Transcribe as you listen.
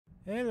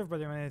Hey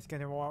everybody, my name is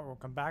Kenny.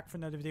 Welcome back for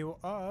another video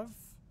of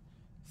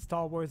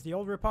Star Wars The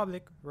Old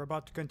Republic. We're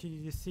about to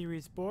continue this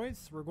series,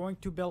 boys. We're going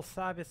to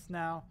Belsavis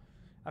now.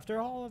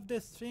 After all of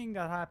this thing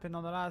that happened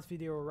on the last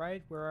video,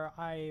 right? Where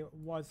I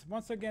was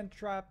once again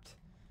trapped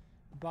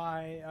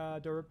by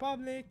the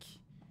Republic.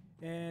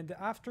 And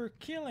after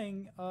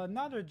killing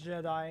another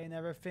Jedi and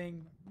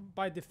everything,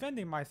 by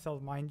defending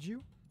myself, mind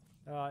you.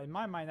 In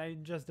my mind,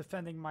 I'm just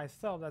defending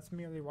myself. That's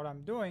merely what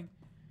I'm doing.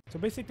 So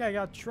basically I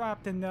got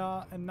trapped and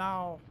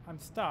now I'm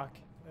stuck.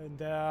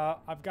 And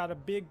I've got a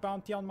big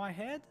bounty on my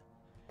head.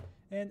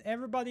 And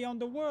everybody on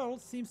the world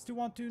seems to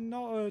want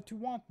to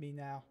want me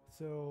now.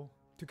 So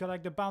to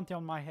collect the bounty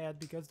on my head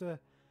because the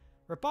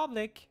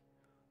Republic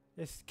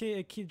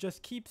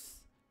just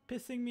keeps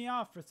pissing me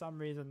off for some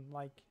reason.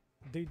 Like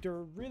they're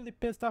really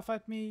pissed off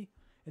at me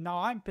and now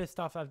I'm pissed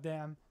off at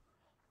them.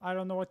 I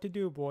don't know what to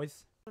do,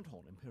 boys.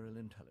 Hall Imperial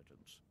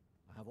Intelligence.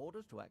 I have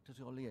orders to act as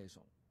your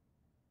liaison.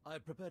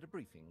 I've prepared a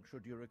briefing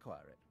should you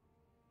require it.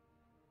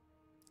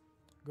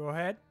 Go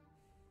ahead.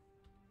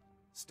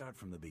 Start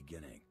from the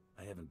beginning.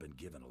 I haven't been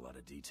given a lot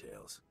of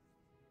details.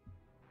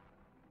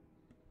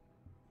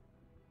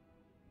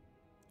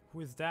 Who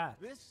is that?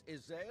 This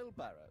is Zale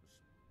Barrows.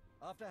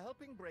 After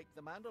helping break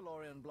the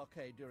Mandalorian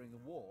blockade during the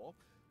war,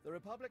 the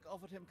Republic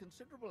offered him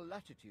considerable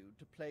latitude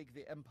to plague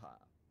the Empire.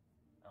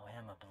 Oh,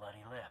 him a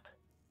bloody lip.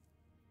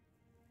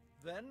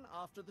 Then,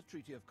 after the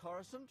Treaty of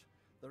Coruscant,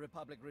 the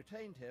Republic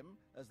retained him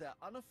as their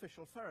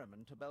unofficial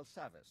ferryman to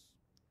Belsavis.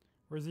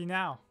 Where's he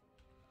now?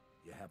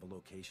 You have a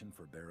location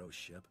for Barrow's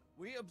ship?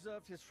 We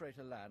observed his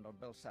freighter land on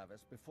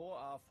Belsavis before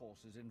our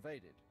forces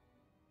invaded.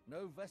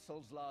 No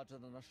vessels larger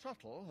than a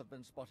shuttle have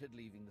been spotted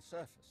leaving the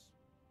surface.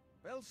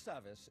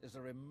 Belsavis is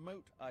a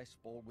remote ice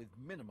ball with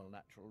minimal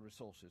natural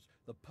resources,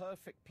 the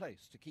perfect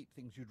place to keep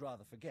things you'd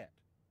rather forget.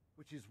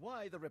 Which is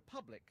why the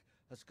Republic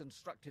has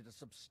constructed a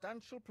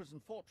substantial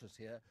prison fortress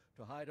here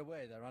to hide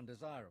away their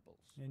undesirables.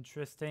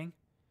 Interesting.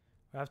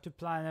 We have to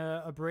plan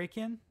a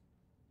break-in.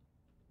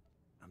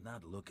 I'm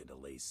not looking to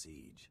lay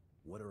siege.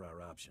 What are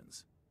our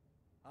options?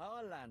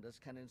 Our landers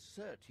can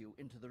insert you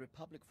into the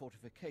Republic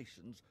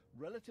fortifications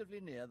relatively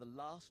near the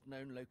last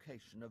known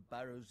location of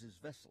Barrows'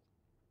 vessel.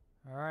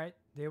 Alright,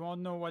 they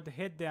won't know what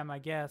hit them, I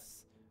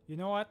guess. You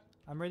know what?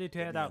 I'm ready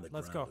to head out.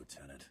 Let's go.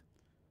 Lieutenant.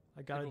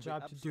 I got a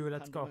job to do.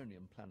 Let's go.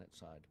 Planet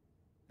side.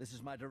 This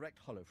is my direct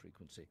hollow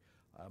frequency.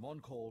 I am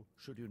on call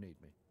should you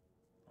need me.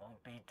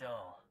 Won't be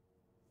dull.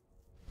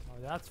 Oh,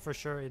 that's for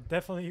sure. It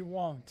definitely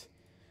won't.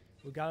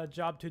 We got a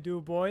job to do,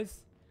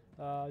 boys.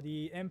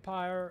 The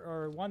Empire,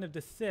 or one of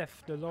the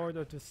Sith, the Lord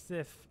of the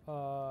Sith,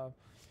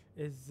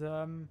 is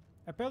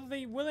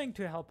apparently willing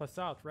to help us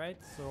out, right?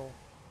 So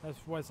that's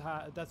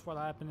what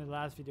happened in the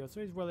last video. So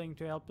he's willing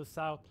to help us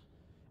out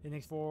in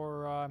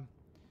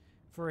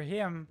for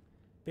him,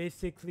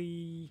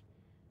 basically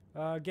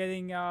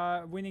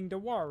winning the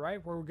war,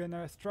 right? We're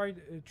gonna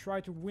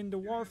try to win the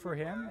war for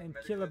him and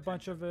kill a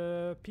bunch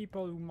of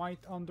people who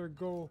might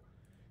undergo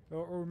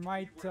or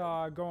might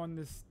go on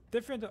this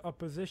different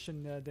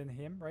opposition than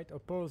him, right?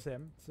 Oppose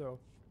him. So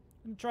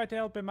and try to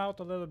help him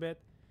out a little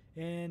bit.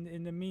 And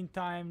in the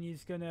meantime,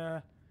 he's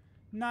gonna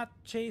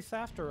not chase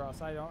after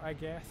us. I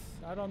guess.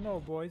 I don't know,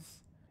 boys.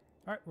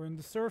 All right, we're in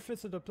the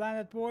surface of the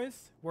planet,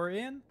 boys. We're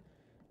in.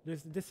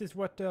 This is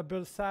what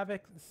Belsavis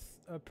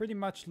pretty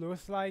much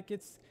looks like.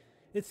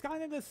 It's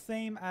kind of the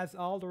same as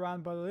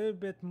Alderaan, but a little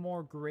bit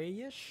more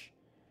grayish.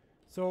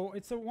 So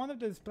it's one of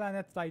those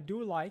planets I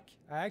do like.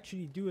 I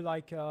actually do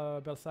like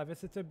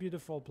Belsavis. It's a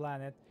beautiful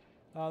planet,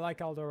 like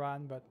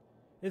Alderaan, but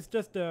it's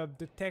just the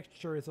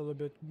texture is a little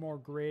bit more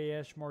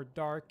grayish, more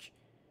dark.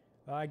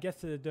 I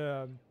guess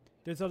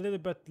there's a little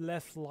bit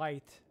less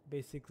light,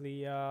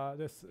 basically.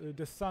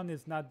 The sun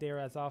is not there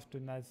as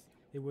often as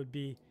it would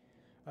be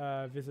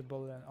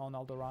visible on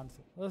Alderaan.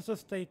 So let's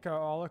just take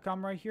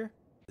Holocom right here.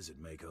 Is it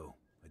Mako?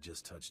 I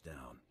just touched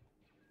down.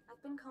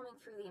 I've been combing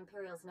through the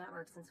Imperial's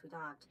network since we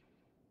docked.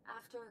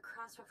 After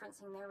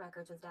cross-referencing their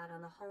records with data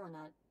on the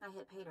Holonet, I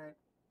hit pay dirt.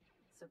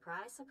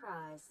 Surprise,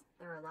 surprise.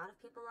 There are a lot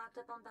of people locked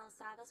up on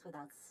Belsavis with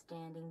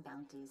outstanding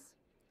bounties.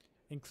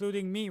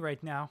 Including me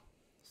right now.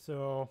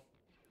 So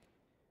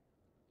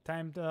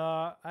time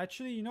to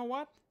actually, you know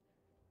what?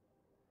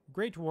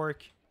 Great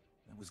work.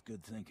 That was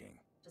good thinking.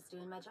 Just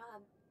doing my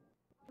job.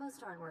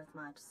 Most aren't worth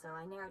much, so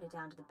I narrowed it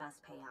down to the best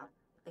payout.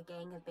 A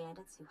gang of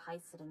bandits who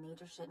heisted a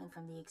major shipment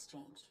from the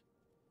exchange.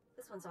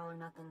 This one's all or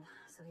nothing,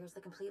 so here's the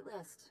complete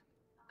list.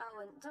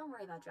 Oh, and don't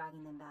worry about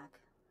dragging them back.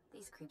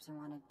 These creeps are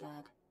wanted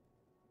dead.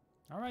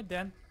 Alright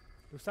then.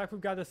 Looks like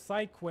we've got a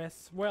side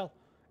quest. Well,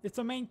 it's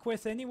a main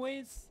quest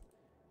anyways,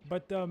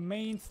 but the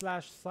main /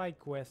 side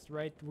quest,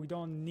 right? We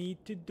don't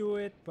need to do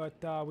it,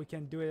 but we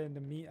can do it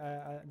in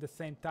at the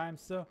same time,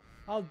 so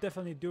I'll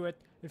definitely do it.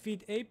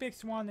 Defeat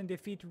Apex 1 and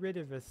defeat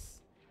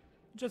Ridivus.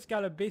 Just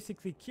gotta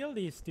basically kill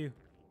these two.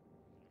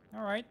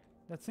 Alright,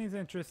 that seems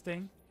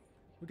interesting.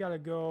 We gotta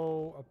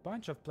go a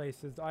bunch of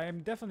places. I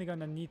am definitely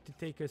gonna need to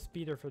take a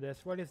speeder for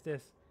this. What is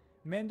this?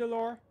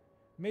 Mandalore?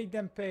 Make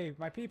them pay.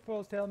 My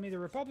people tell me the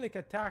Republic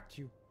attacked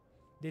you.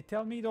 They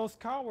tell me those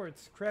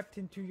cowards crept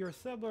into your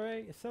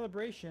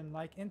celebration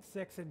like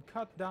insects and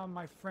cut down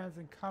my friends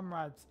and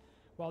comrades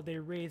while they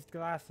raised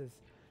glasses.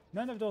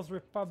 None of those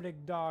Republic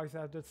dogs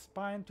have the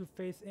spine to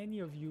face any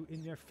of you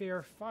in a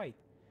fair fight.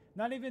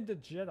 Not even the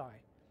Jedi.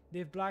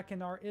 They've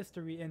blackened our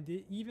history and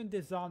even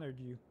dishonored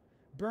you.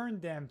 Burn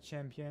them,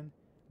 champion.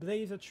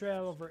 Blaze a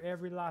trail over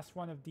every last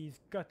one of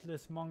these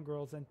gutless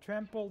mongrels and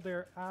trample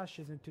their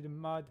ashes into the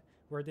mud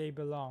where they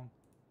belong.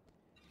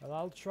 Well,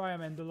 I'll try,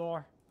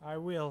 Mandalore. I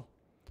will.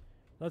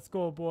 Let's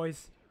go,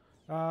 boys.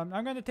 I'm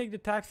gonna take the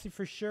taxi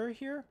for sure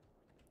here.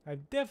 I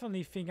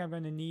definitely think I'm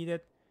gonna need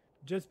it,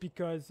 just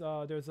because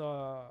there's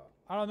a,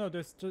 I don't know,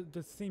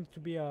 there seems to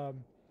be a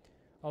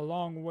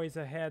long ways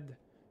ahead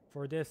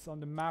for this on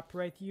the map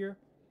right here.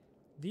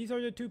 These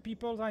are the two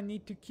people I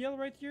need to kill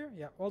right here.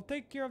 Yeah, I'll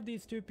take care of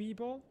these two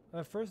people.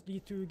 First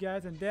these two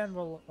guys, and then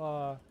we'll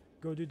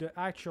go do the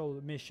actual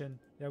mission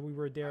that we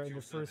were there in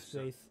the first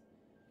place.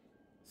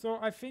 So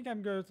I think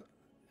I'm good.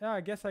 Yeah,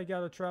 I guess I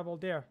gotta travel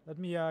there. Let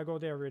me go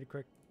there really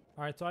quick.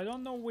 Alright, so I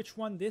don't know which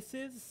one this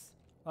is.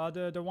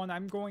 The one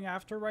I'm going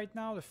after right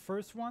now, the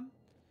first one.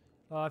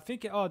 I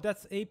think, oh,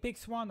 that's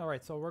Apex one.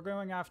 Alright, so we're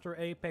going after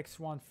Apex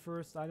one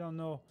first. I don't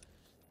know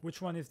which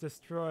one is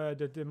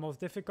the most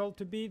difficult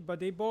to beat,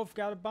 but they both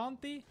got a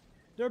bounty.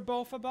 They're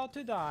both about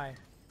to die.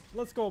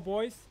 Let's go,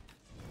 boys.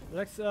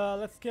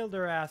 Let's kill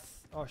their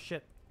ass. Oh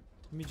shit.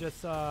 Let me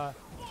just there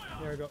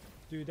we go.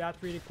 Do that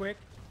really quick.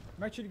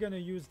 I'm actually gonna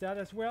use that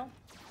as well,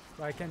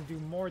 so I can do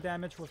more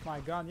damage with my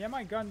gun. Yeah,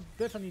 my gun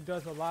definitely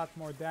does a lot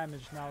more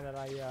damage now that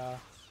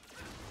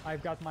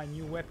I've got my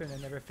new weapon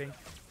and everything.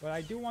 But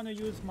I do want to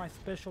use my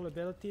special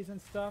abilities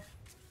and stuff.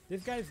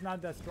 This guy is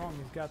not that strong.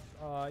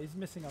 He's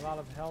missing a lot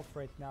of health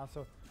right now,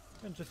 so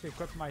I'm gonna just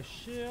equip my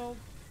shield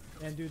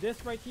and do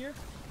this right here.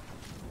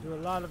 Do a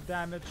lot of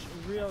damage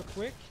real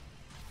quick.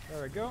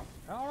 There we go.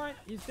 Alright,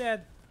 he's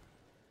dead.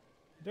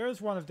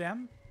 There's one of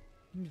them.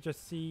 Let me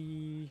just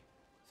see.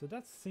 So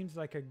that seems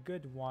like a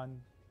good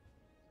one.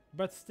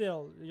 But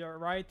still, you're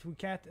right. We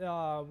can't,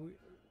 all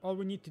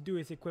we need to do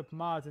is equip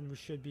mods and we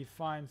should be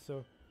fine.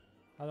 So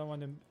I don't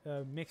want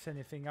to mix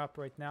anything up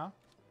right now.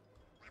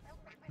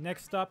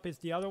 Next up is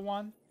the other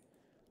one.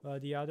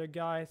 The other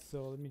guy.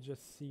 So let me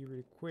just see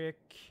really quick.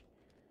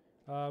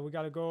 We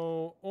gotta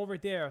go over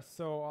there.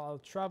 So I'll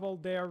travel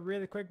there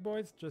really quick,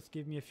 boys. Just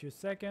give me a few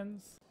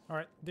seconds.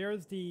 Alright,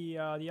 there's the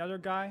other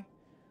guy,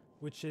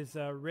 which is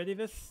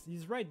Redivis.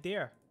 He's right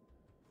there.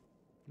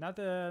 Not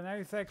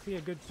exactly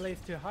a good place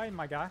to hide,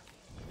 my guy.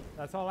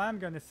 That's all I'm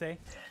gonna say.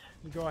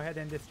 We go ahead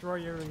and destroy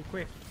you really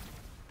quick.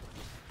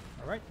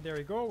 Alright, there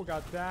we go. We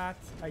got that.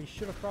 I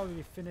should have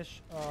probably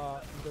finished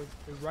the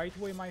right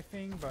way my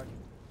thing, but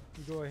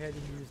we go ahead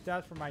and use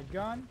that for my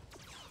gun.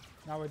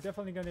 Now we're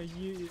definitely gonna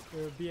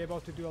be able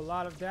to do a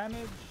lot of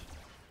damage.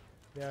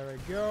 There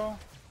we go.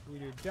 We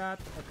do that.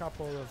 A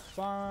couple of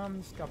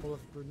bombs, couple of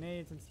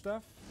grenades and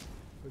stuff.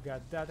 We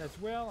got that as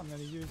well. I'm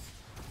gonna use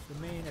the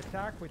main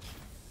attack, which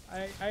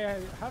I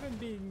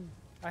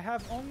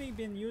have only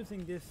been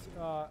using this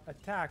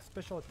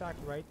special attack,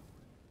 right,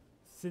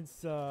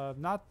 since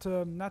not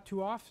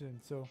too often.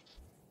 So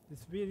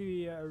it's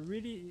really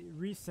really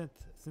recent,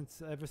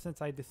 ever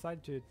since I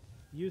decided to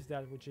use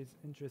that, which is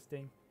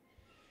interesting.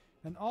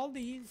 And all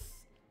these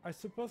are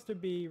supposed to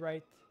be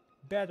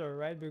better,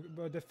 right?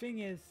 But the thing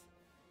is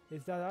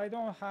that I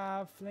don't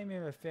have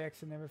flaming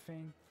effects and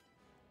everything.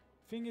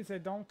 Thing is, I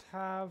don't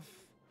have.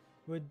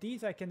 With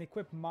these, I can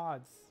equip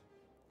mods.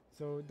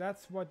 So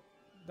that's why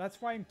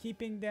I'm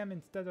keeping them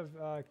instead of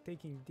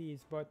taking these.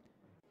 But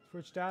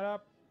switch that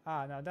up.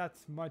 Ah, now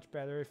that's much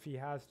better if he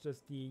has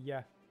just the,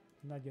 yeah.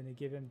 I'm not gonna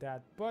give him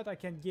that, but I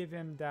can give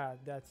him that.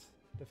 That's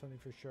definitely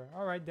for sure.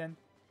 All right then.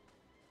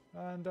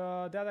 And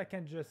that I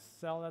can just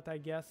sell it, I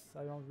guess.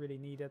 I don't really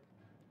need it.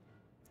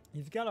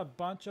 He's got a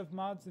bunch of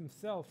mods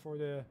himself for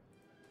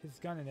his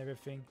gun and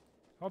everything.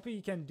 Hopefully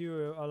he can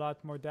do a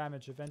lot more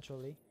damage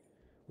eventually.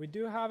 We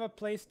do have a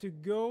place to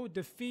go.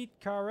 Defeat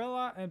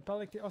Carella and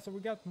Pelicti. Also, we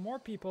got more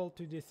people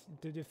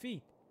to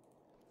defeat.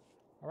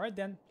 Alright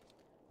then.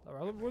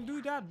 We'll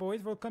do that,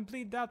 boys. We'll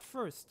complete that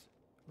first.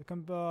 We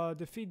can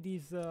defeat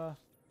these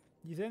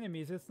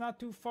enemies. It's not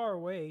too far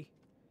away.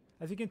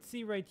 As you can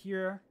see right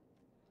here,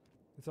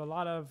 it's a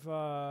lot of,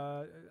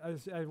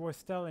 as I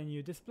was telling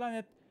you, this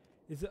planet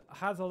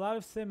has a lot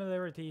of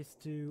similarities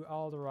to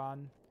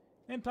Alderaan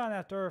and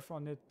planet Earth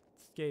on its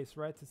case,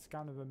 right? It's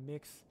kind of a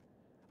mix.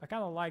 I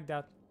kind of like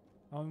that.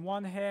 On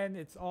one hand,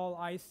 it's all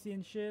icy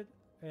and shit,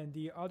 and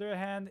the other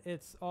hand,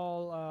 it's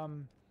all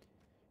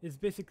it's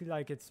basically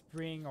like it's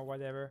spring or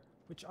whatever,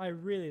 which I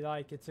really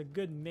like. It's a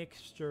good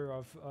mixture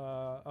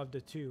of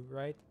the two,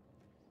 right?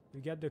 We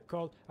get the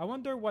cold. I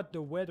wonder what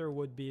the weather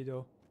would be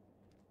though.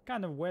 What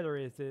kind of weather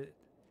is it?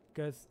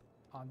 Because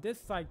on this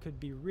side could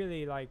be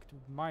really like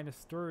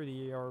minus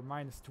 30 or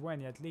minus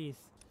 20 at least,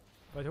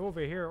 but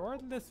over here, or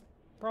at least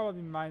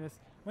probably minus.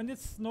 When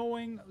it's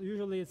snowing,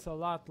 usually it's a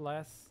lot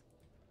less.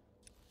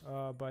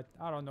 But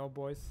I don't know,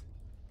 boys.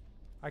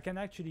 I can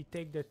actually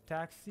take the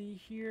taxi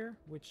here,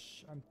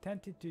 which I'm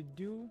tempted to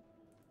do.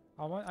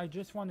 I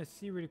just want to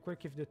see really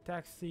quick if the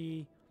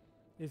taxi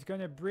is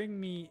gonna bring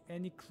me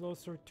any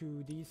closer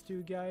to these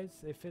two guys.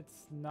 If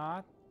it's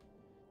not,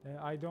 then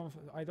I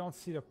don't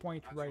see the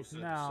point right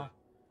now.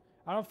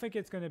 I don't think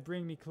it's gonna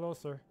bring me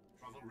closer.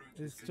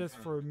 It's just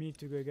for me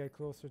to go get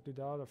closer to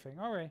the other thing.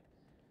 All right.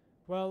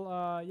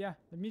 Well, yeah.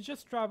 Let me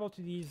just travel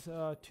to these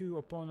two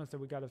opponents that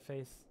we gotta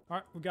face. All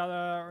right, we got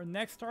our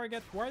next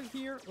target right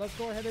here. Let's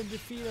go ahead and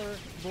defeat our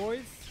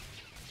boys.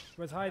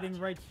 Was hiding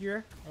right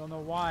here. I don't know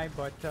why,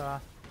 but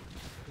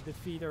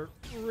defeat her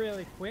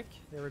really quick.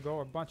 There we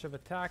go. A bunch of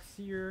attacks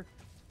here.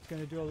 It's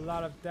gonna do a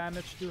lot of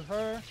damage to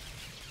her.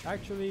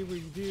 Actually, we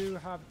do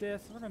have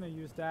this. We're gonna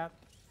use that.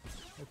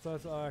 It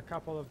does a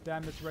couple of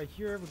damage right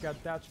here. We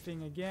got that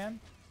thing again.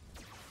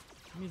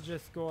 Let me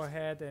just go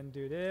ahead and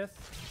do this.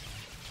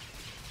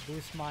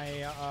 Boost my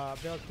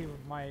ability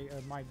with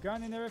my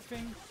gun and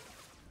everything.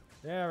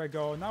 There we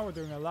go. Now we're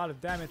doing a lot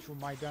of damage with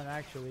my gun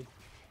actually.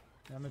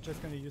 And I'm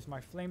just gonna use my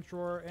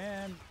flamethrower,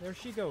 and there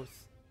she goes.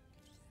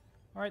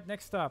 Alright,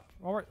 next up.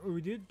 Alright,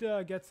 we did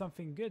get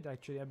something good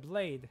actually. A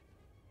blade.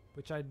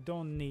 Which I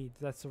don't need.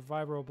 That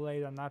survival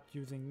blade. I'm not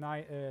using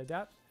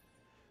that.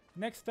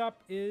 Next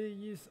up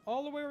is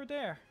all the way over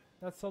there.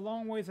 That's a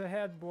long ways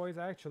ahead, boys,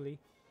 actually.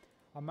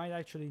 I might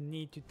actually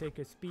need to take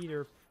a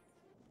speeder.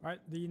 Alright,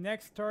 the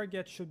next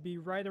target should be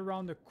right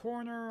around the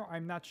corner.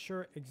 I'm not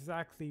sure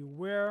exactly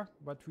where,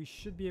 but we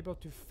should be able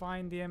to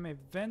find him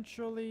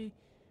eventually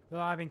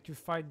without having to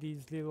fight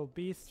these little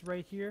beasts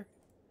right here.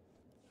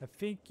 I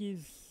think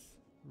he's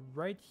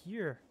right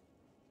here.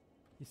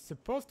 He's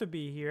supposed to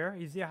be here.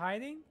 Is he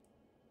hiding?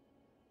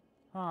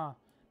 Huh.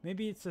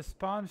 Maybe it's a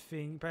spawn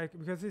thing, but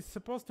because it's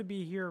supposed to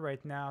be here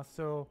right now,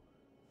 so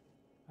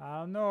I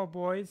don't know,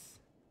 boys.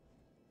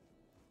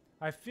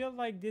 I feel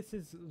like this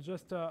is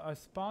just a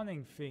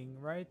spawning thing,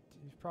 right?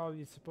 He's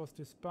probably supposed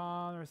to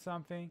spawn or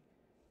something.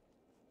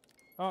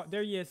 Oh,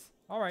 there he is.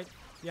 Alright.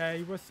 Yeah,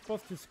 he was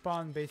supposed to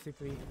spawn,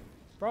 basically.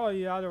 Probably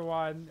the other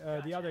one,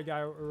 the other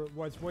guy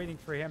was waiting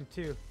for him,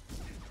 too.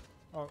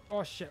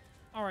 Oh shit.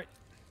 Alright.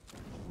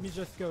 Let me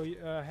just go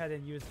ahead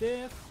and use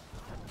this.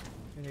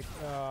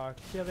 Gonna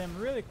kill him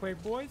really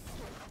quick, boys.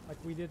 Like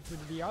we did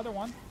with the other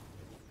one.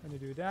 Gonna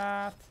do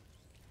that.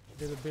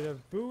 A little bit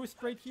of boost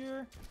right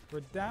here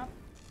for that.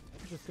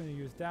 I'm just gonna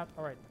use that.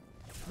 Alright.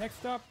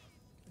 Next up,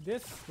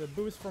 the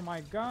boost for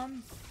my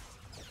guns.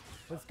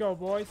 Let's go,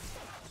 boys.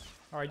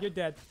 Alright, you're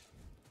dead.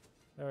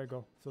 There we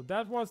go. So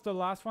that was the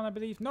last one, I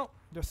believe. No,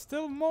 there's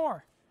still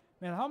more.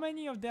 Man, how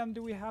many of them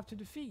do we have to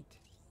defeat?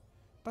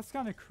 That's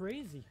kind of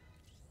crazy.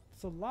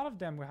 It's a lot of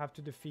them we have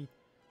to defeat.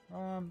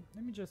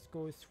 Let me just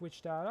go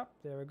switch that up.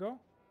 There we go.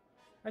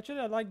 Actually,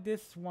 I like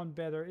this one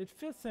better. It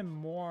fits him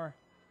more.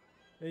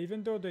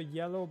 Even though the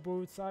yellow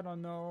boots, I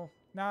don't know.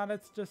 Nah,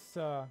 let's just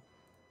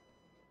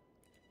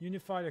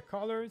unify the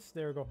colors.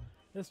 There we go.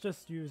 Let's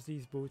just use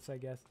these boots, I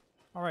guess.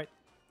 Alright,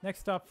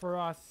 next up for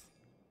us.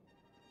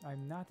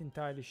 I'm not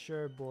entirely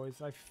sure,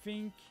 boys. I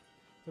think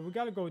that we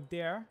gotta go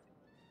there.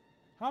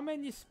 How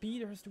many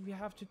speeders do we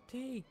have to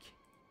take?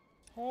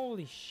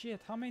 Holy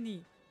shit,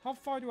 how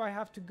far do I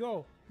have to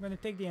go? I'm gonna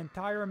take the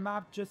entire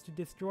map just to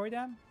destroy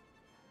them?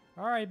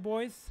 Alright,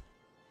 boys.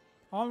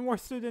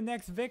 Onwards to the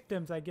next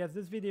victims, I guess.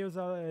 This video is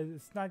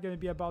it's not gonna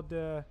be about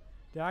the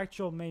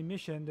actual main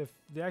mission,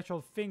 the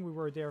actual thing we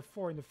were there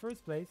for in the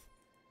first place.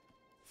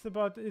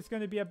 It's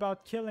gonna be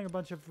about killing a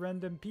bunch of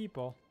random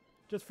people.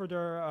 Just for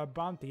their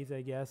bounties,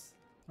 I guess.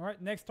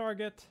 Alright, next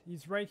target.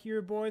 He's right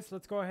here, boys.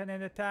 Let's go ahead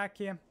and attack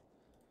him.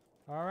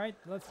 Alright,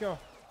 let's go.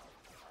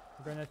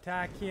 We're gonna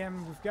attack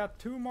him. We've got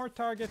 2 more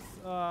targets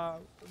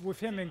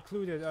with him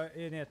included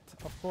in it,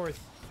 of course.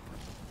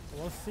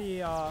 We'll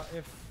see if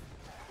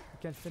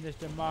we can finish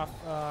them off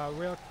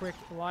real quick,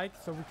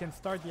 so we can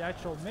start the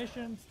actual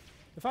missions.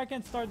 If I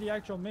can start the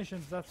actual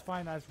missions, that's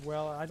fine as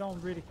well. I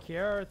don't really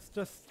care. It's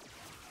just,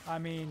 I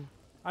mean,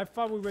 I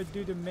thought we would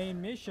do the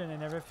main mission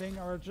and everything,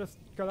 or just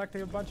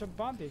collecting a bunch of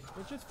bounties,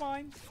 which is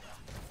fine.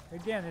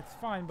 Again, it's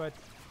fine, but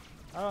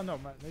I don't know.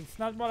 It's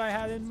not what I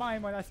had in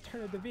mind when I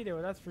started the video,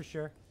 that's for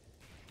sure.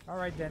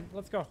 Alright then,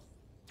 let's go.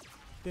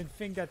 Didn't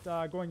think that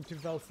going to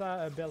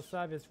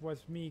Belsavis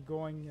was me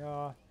going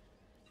to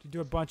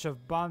do a bunch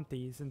of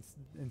bounties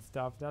and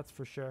stuff, that's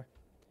for sure.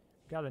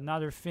 Got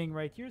another thing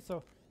right here,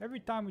 so every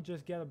time we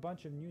just get a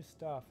bunch of new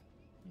stuff,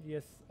 we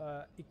just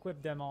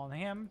equip them on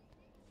him.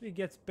 He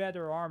gets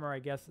better armor, I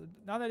guess.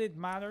 Not that it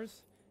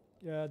matters.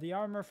 The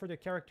armor for the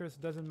characters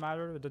doesn't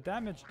matter. The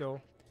damage,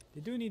 though,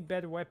 they do need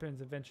better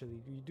weapons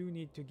eventually. You do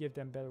need to give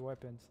them better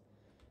weapons.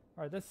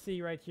 Alright, let's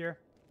see right here.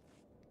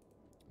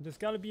 There's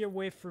got to be a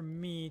way for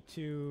me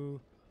to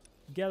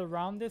get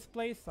around this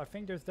place. I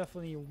think there's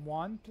definitely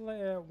one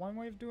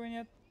way of doing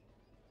it.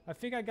 I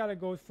think I got to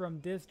go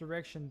from this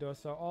direction, though,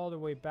 so all the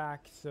way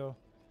back. So,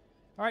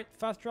 alright,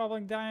 fast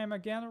traveling time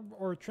again,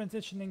 or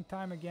transitioning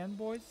time again,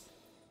 boys.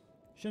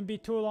 Shouldn't be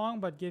too long,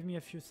 but give me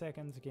a few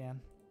seconds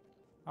again.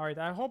 Alright,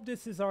 I hope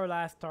this is our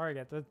last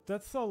target.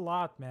 That's a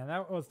lot, man.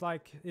 That was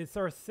like, it's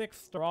our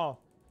 6th straw.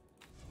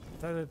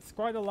 It's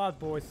quite a lot,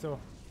 boys, so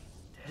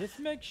just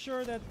make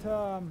sure that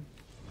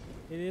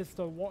it is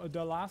the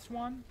last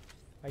one.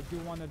 I do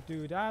want to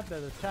do that.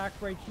 That attack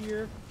right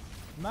here.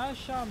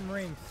 Masha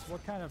Rings.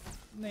 What kind of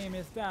name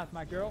is that,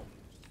 my girl?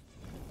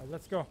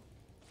 Let's go.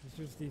 Let's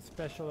use these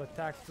special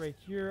attacks right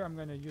here. I'm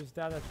going to use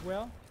that as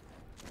well.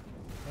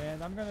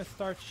 And I'm going to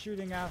start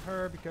shooting at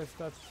her because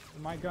that's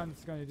my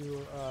gun's going to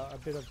do a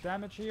bit of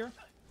damage here.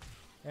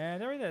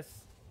 And there it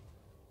is.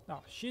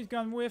 Now, she's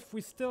gone with.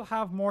 We still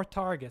have more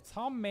targets.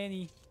 How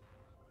many?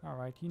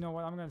 Alright, you know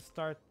what? I'm going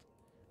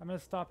to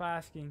stop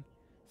asking.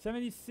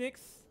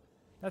 76.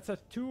 That's a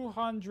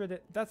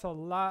 200. That's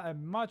a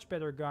much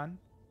better gun.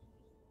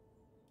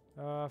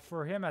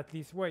 For him at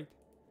least. Wait.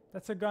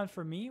 That's a gun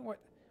for me? What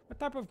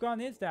type of gun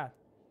is that?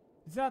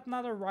 Is that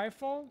not a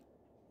rifle?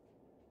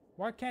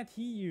 Why can't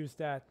he use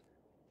that?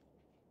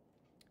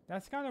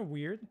 That's kind of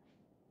weird.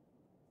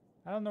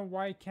 I don't know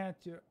why he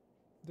can't do...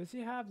 Does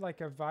he have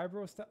like a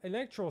vibro staff?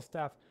 Electro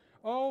staff.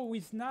 Oh,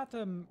 he's not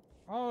a...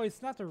 Oh,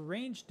 it's not a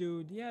range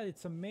dude. Yeah,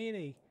 it's a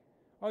melee.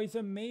 Oh, he's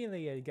a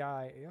melee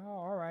guy. Oh,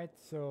 alright.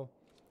 So,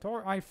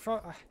 I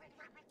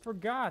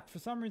forgot. For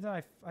some reason,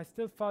 I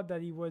still thought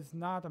that he was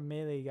not a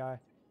melee guy.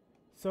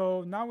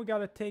 So, now we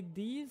gotta take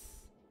these.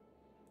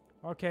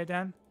 Okay,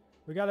 then.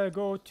 We gotta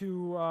go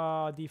to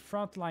the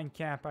frontline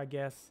camp, I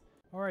guess.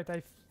 Alright,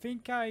 I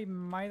think I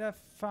might have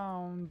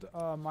found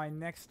my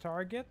next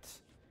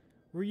target.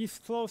 He's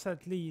close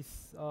at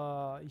least.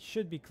 He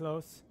should be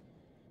close.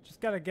 Just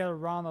gotta get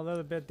around a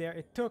little bit there.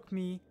 It took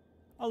me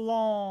a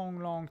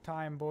long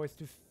time, boys,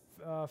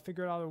 to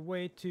figure out a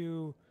way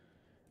to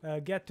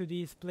get to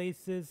these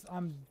places.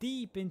 I'm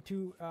deep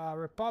into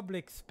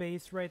Republic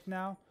space right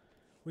now,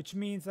 which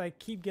means I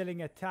keep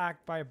getting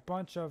attacked by a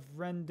bunch of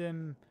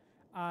random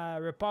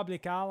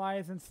Republic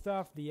allies and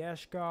stuff, the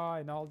Eshka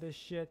and all this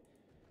shit.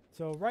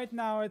 So right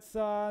now it's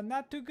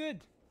not too good.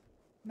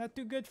 Not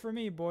too good for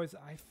me, boys.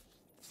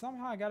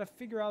 Somehow I gotta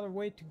figure out a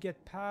way to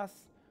get past,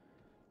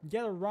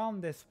 get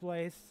around this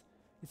place.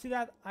 You see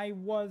that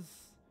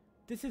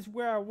this is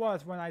where I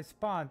was when I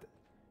spawned.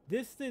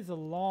 This is a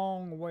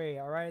long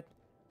way, alright?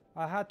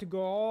 I had to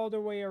go all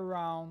the way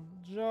around,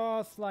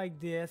 just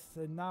like this.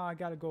 And now I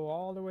gotta go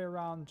all the way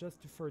around just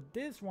for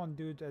this one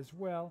dude as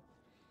well.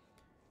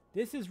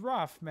 This is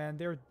rough, man.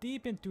 They're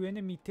deep into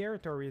enemy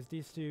territories,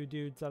 these two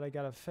dudes that I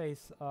gotta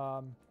face.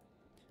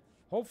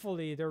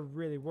 Hopefully they're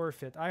really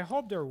worth it. I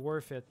hope they're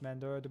worth it, man.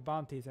 The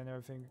bounties and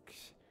everything.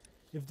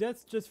 If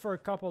that's just for a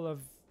couple of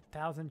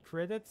 1,000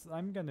 credits,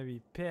 I'm gonna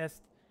be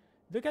pissed.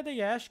 Look at the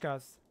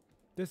Ashkas.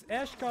 There's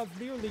Ashkas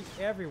literally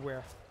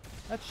everywhere.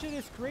 That shit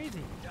is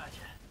crazy. Gotcha.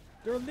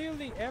 They're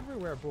literally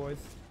everywhere, boys.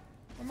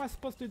 What am I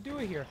supposed to do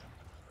here?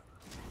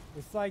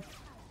 It's like,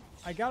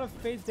 I gotta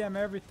face them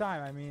every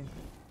time. I mean,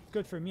 it's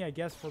good for me, I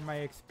guess. For my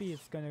XP,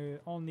 it's gonna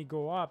only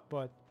go up,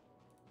 but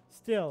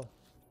still,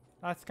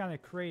 that's kind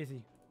of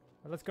crazy.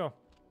 But let's go.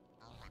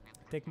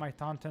 Take my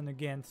Tauntaun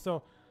again.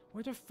 So,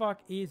 where the fuck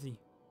is he?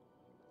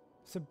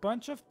 It's a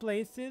bunch of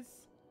places.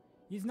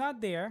 He's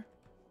not there.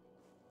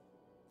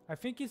 I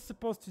think he's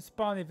supposed to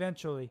spawn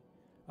eventually.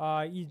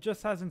 He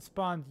just hasn't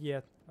spawned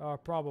yet.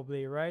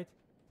 Probably, right?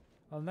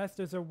 Unless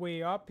there's a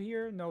way up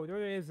here. No,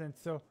 there isn't.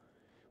 So,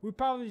 we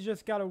probably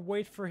just gotta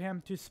wait for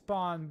him to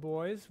spawn,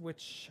 boys.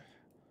 Which...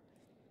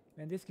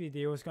 And this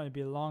video is gonna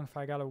be long if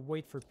I gotta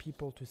wait for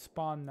people to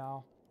spawn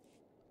now.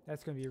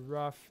 That's gonna be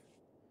rough.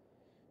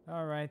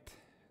 Alright.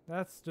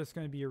 That's just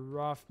gonna be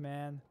rough,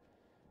 man.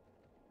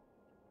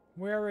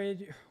 Where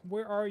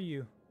are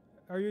you?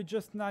 Are you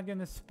just not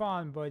gonna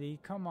spawn, buddy?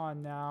 Come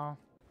on now.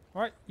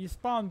 Alright, you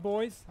spawned,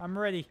 boys. I'm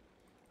ready.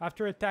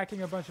 After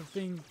attacking a bunch of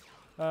things,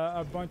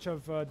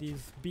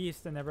 these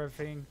beasts and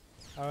everything,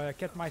 I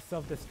kept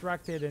myself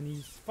distracted and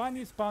he's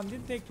finally spawned.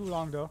 Didn't take too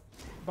long though.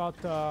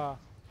 About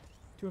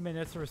 2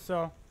 minutes or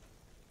so.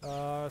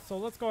 So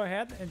let's go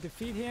ahead and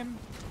defeat him.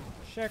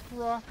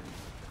 Shekra.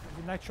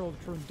 The actual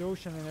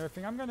Trandoshan and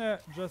everything. I'm gonna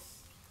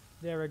just,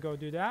 there we go,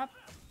 do that.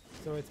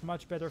 So it's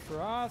much better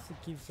for us. It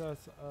gives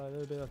us a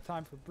little bit of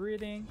time for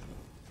breathing.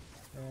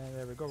 And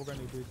there we go, we're gonna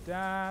do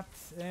that.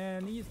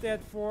 And he's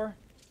dead for.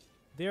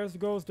 There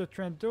goes the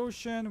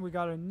Trandoshan. We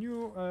got a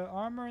new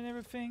armor and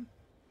everything.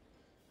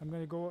 I'm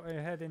gonna go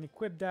ahead and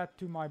equip that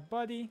to my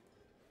buddy.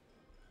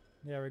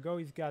 There we go,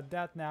 he's got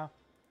that now.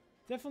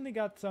 Definitely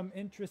got some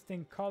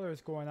interesting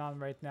colors going on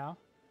right now.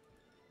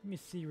 Let me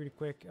see really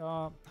quick.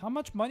 How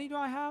much money do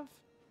I have?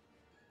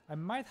 I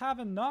might have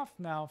enough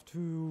now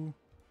to...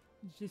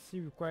 Let's just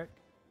see real quick.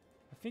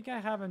 I think I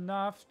have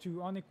enough to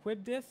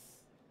unequip this.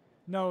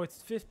 No,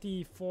 it's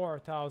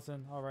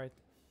 54,000. Alright.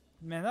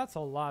 Man, that's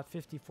a lot.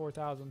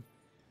 54,000.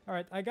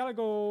 Alright, I gotta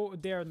go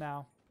there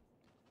now.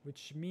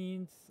 Which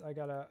means I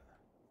gotta...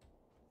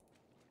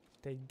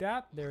 take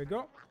that. There we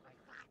go.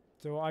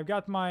 So I've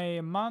got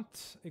my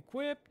mount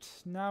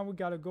equipped. Now we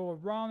gotta go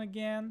around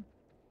again.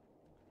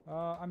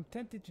 I'm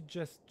tempted to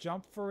just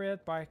jump for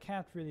it, but I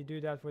can't really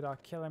do that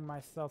without killing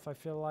myself, I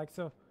feel like.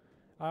 So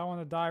I don't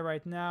want to die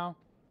right now.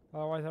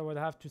 Otherwise I would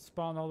have to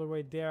spawn all the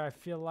way there, I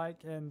feel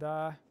like. And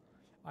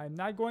I'm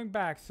not going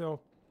back,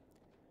 so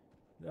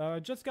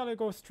just gotta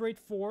go straight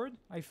forward,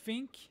 I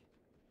think.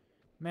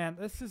 Man,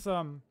 this is,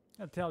 I'll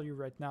tell you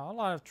right now, a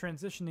lot of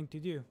transitioning to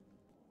do.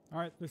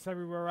 Alright, looks like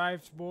we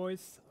arrived,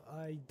 boys.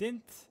 I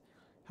didn't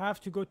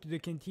have to go to the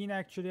cantina.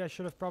 Actually, I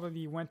should have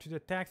probably went to the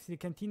taxi. The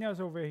cantina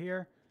is over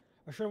here.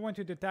 I should have went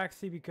to the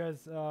taxi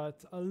because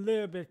it's a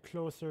little bit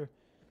closer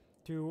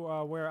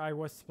to where I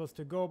was supposed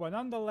to go. But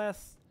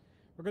nonetheless,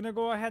 we're gonna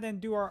go ahead and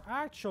do our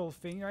actual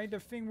thing, right? The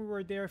thing we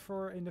were there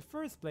for in the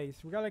first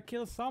place. We gotta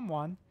kill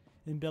someone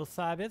in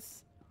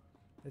Belsavis.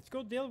 Let's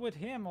go deal with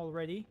him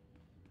already.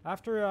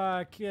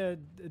 After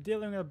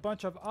dealing with a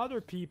bunch of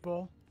other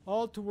people,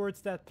 all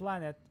towards that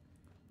planet.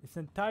 This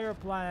entire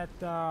planet,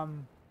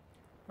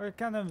 or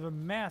kind of a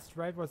mess,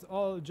 right? It was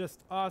all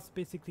just us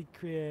basically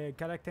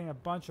collecting a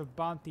bunch of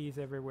bounties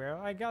everywhere.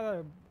 I got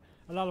a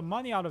lot of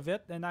money out of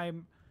it, and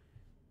I'm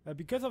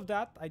because of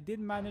that, I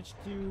did manage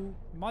to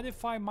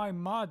modify my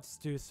mods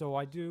too, so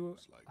I do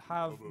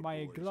have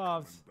my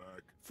gloves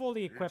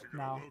fully equipped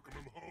now.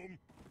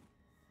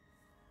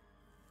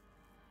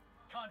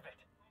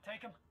 Convict,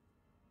 take him.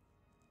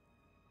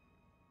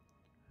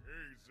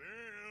 Hey,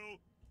 Zale,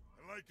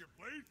 I like your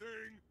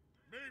plaything.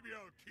 Maybe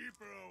I'll keep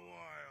her a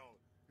while.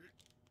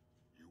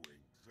 You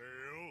ain't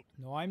Zale.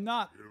 No, I'm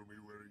not. Tell me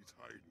where he's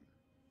hiding,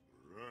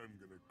 or I'm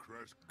gonna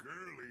crush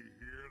Girly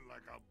here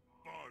like a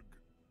bug.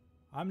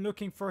 I'm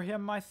looking for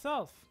him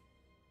myself.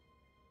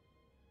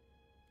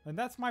 And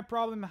that's my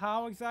problem.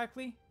 How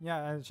exactly?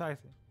 Yeah,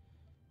 exactly.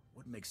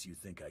 What makes you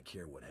think I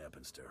care what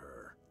happens to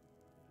her?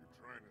 You're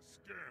trying to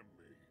scam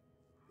me.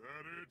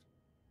 That it?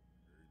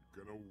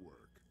 Ain't gonna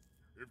work.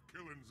 If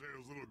killing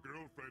Zale's little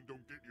girlfriend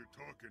don't get you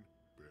talking,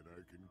 then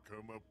I can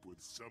come up with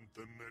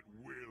something that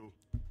will.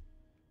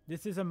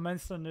 This is a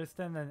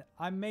misunderstanding.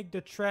 I make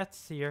the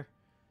threats here.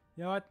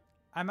 You know what?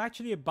 I'm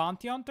actually a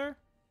bounty hunter.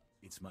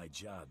 It's my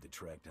job to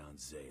track down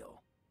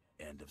Zale.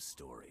 End of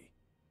story.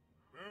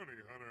 Bounty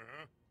hunter,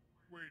 huh?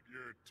 Wait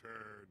your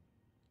turn.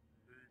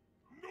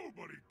 Ain't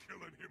nobody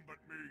killing him but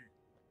me.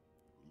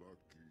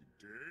 Lucky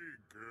day,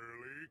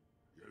 Girly.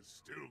 You're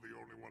still the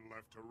only one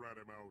left to rat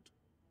him out.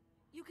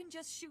 You can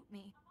just shoot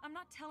me. I'm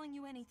not telling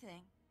you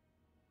anything.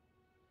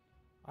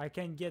 I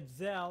can get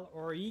Zell,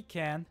 or he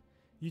can.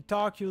 You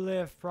talk, you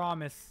live,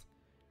 promise.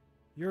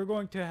 You're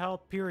going to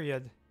help,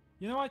 period.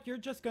 You know what? You're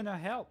just gonna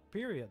help,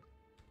 period.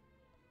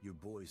 Your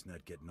boy's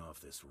not getting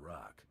off this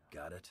rock,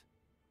 got it?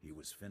 He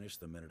was finished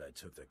the minute I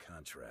took the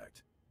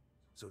contract.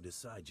 So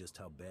decide just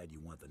how bad you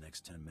want the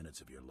next 10 minutes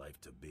of your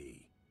life to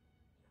be.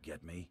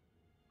 Get me?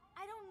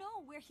 I don't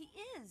know where he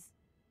is.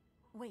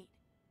 Wait.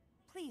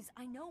 Please,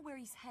 I know where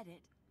he's headed.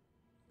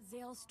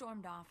 Zale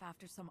stormed off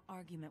after some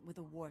argument with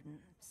a warden.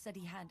 Said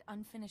he had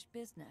unfinished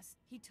business.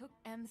 He took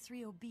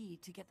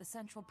M30B to get the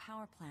central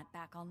power plant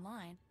back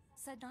online.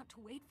 Said not to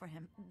wait for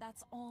him.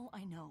 That's all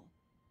I know.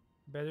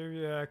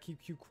 Better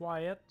keep you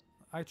quiet.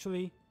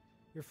 Actually,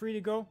 you're free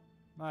to go.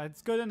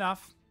 It's good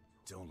enough.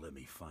 Don't let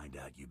me find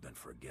out you've been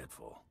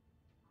forgetful.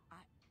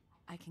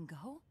 I can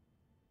go?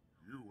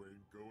 You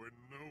ain't going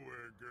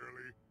nowhere,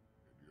 Girly.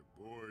 And your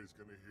boy's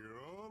gonna hear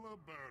all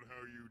about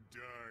how you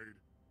died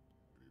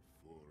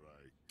before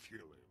I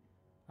kill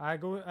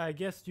him. I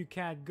guess you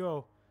can't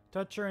go.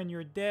 Touch her and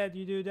you're dead.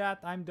 You do that,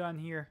 I'm done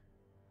here.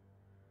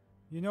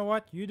 You know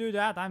what? You do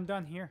that, I'm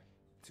done here.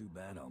 Too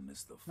bad I'll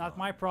miss the fun. Not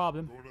my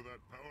problem. Go to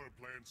that power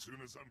plant soon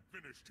as I'm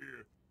finished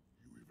here.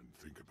 You even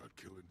think about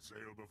killing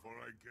Zale before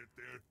I get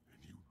there,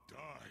 and you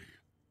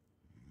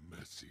die.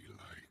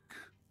 Messy-like.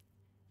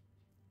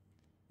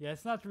 Yeah,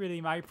 it's not really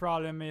my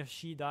problem if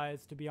she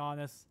dies, to be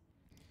honest.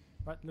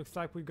 But looks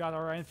like we got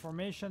our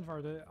information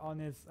for on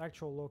his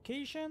actual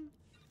location.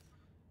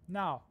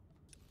 Now,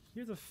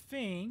 here's a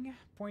thing.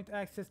 Point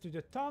access to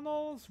the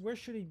tunnels. Where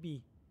should he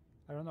be?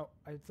 I don't know.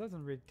 It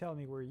doesn't really tell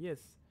me where he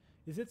is.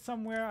 Is it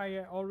somewhere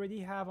I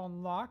already have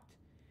unlocked?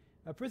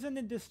 A prison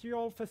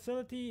industrial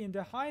facility in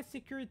the high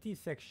security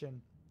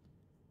section.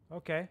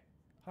 Okay.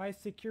 High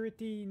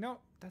security. No,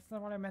 that's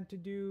not what I meant to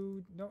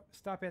do. No,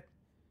 stop it.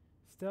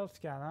 Stealth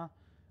scan, huh?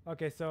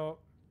 Okay, so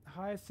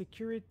high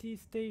security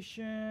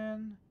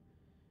station.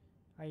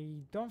 I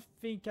don't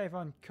think I've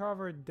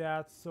uncovered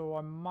that, so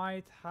I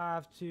might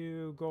have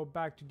to go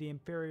back to the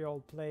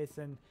Imperial place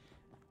and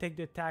take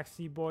the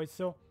taxi, boys.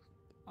 So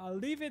I'll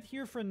leave it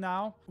here for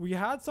now. We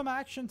had some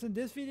actions in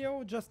this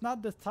video, just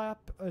not the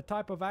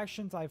type of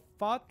actions I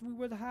thought we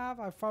would have.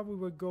 I thought we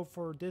would go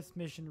for this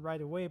mission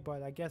right away,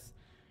 but I guess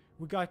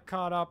we got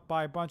caught up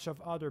by a bunch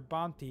of other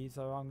bounties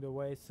along the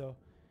way. So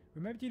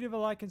remember to leave a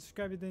like and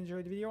subscribe if you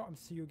enjoyed the video. I'll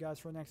see you guys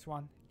for the next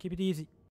one. Keep it easy.